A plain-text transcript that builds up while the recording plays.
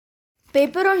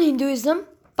Paper on Hinduism,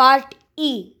 Part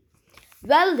E.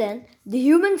 Well then, the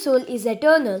human soul is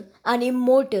eternal and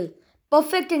immortal,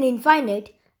 perfect and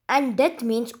infinite, and death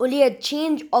means only a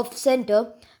change of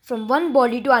center from one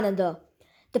body to another.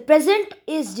 The present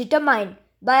is determined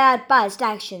by our past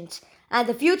actions, and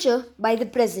the future by the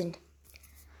present.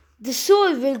 The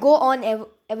soul will go on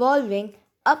evolving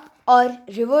up or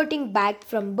reverting back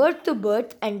from birth to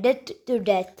birth and death to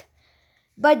death.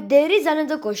 But there is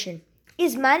another question.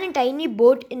 Is man a tiny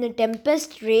boat in a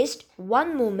tempest raced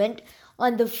one moment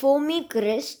on the foamy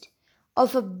crest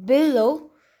of a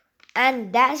billow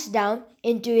and dashed down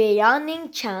into a yawning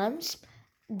chasm,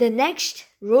 the next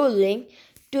rolling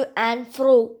to and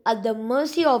fro at the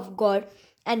mercy of God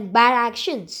and bad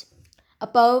actions? A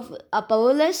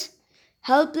powerless,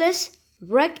 helpless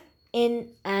wreck in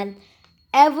an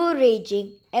ever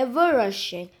raging, ever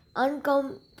rushing,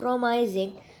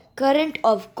 uncompromising current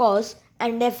of cause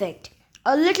and effect.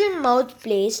 A little mouth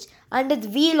placed under the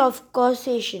wheel of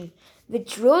causation,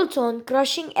 which rolls on,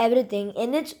 crushing everything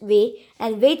in its way,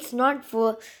 and waits not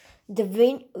for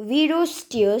the widow's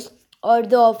tears or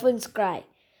the orphan's cry.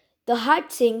 The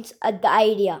heart sinks at the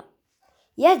idea.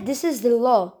 Yet this is the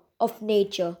law of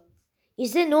nature.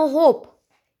 Is there no hope?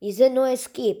 Is there no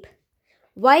escape?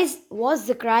 Was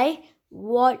the cry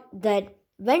what that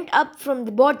went up from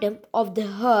the bottom of the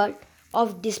heart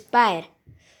of despair?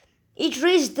 It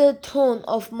reached the throne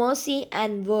of mercy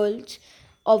and worlds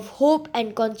of hope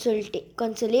and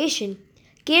consolation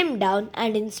came down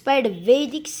and inspired a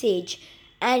Vedic sage,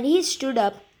 and he stood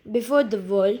up before the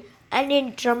world and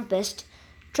in trumpet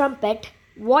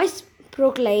voice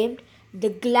proclaimed the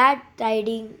glad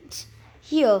tidings.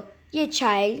 Hear, ye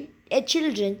child, ye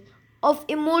children of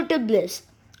immortal bliss,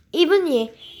 even ye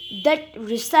that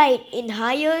reside in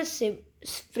higher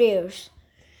spheres.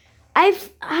 I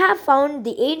have found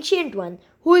the Ancient One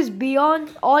who is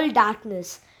beyond all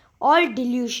darkness, all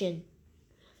delusion.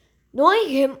 Knowing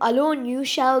him alone, you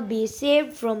shall be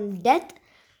saved from death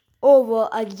over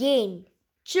again.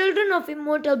 Children of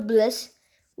immortal bliss,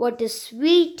 what a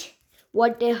sweet,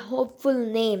 what a hopeful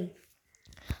name.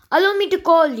 Allow me to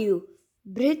call you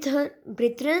Brethren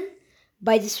Brethren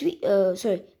by the sweet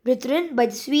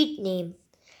name.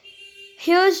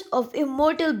 Heirs of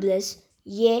immortal bliss,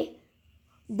 yea,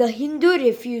 the Hindu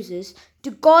refuses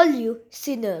to call you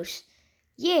sinners.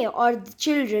 Ye are the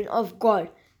children of God,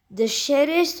 the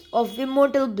cherished of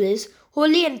immortal bliss,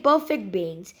 holy and perfect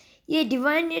beings, ye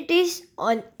divinities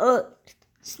on earth,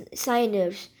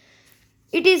 sinners.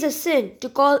 It is a sin to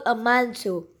call a man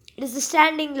so. It is a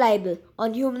standing libel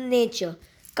on human nature.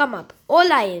 Come up, O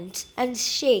lions, and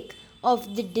shake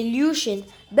off the delusion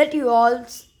that you are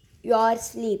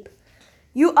asleep.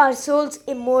 You are souls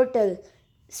immortal,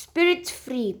 spirits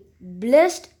free,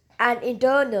 blessed and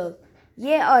eternal.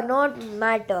 Ye are not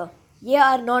matter, ye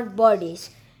are not bodies.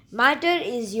 Matter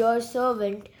is your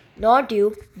servant, not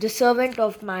you, the servant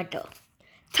of matter.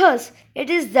 Thus, it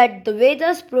is that the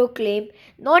Vedas proclaim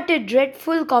not a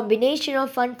dreadful combination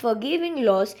of unforgiving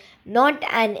laws, not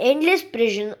an endless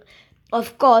prison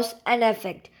of cause and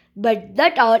effect, but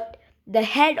that at the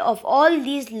head of all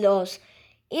these laws,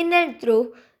 in and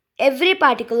through every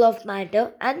particle of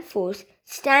matter and force,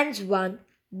 stands one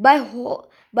by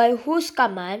whose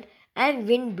command and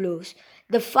wind blows,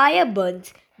 the fire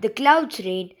burns, the clouds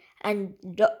rain, and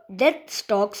death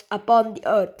stalks upon the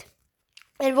earth.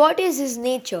 And what is his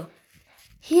nature?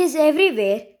 He is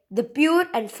everywhere the pure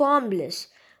and formless,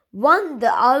 one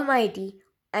the Almighty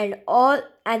and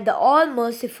the All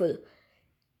Merciful.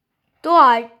 Thou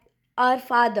art our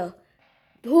Father,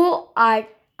 thou art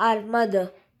our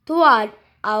Mother, thou art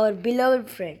our beloved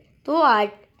friend, thou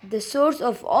art the source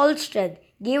of all strength,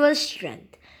 give us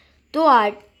strength. Thou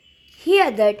art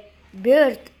here that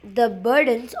beareth the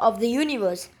burdens of the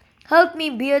universe. Help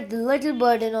me bear the little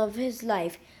burden of his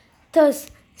life. Thus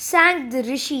sang the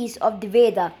rishis of the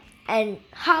Veda, and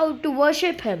how to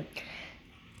worship him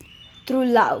through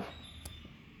love.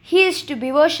 He is to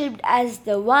be worshipped as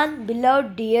the one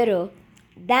beloved dearer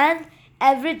than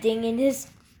everything in his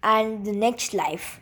and the next life.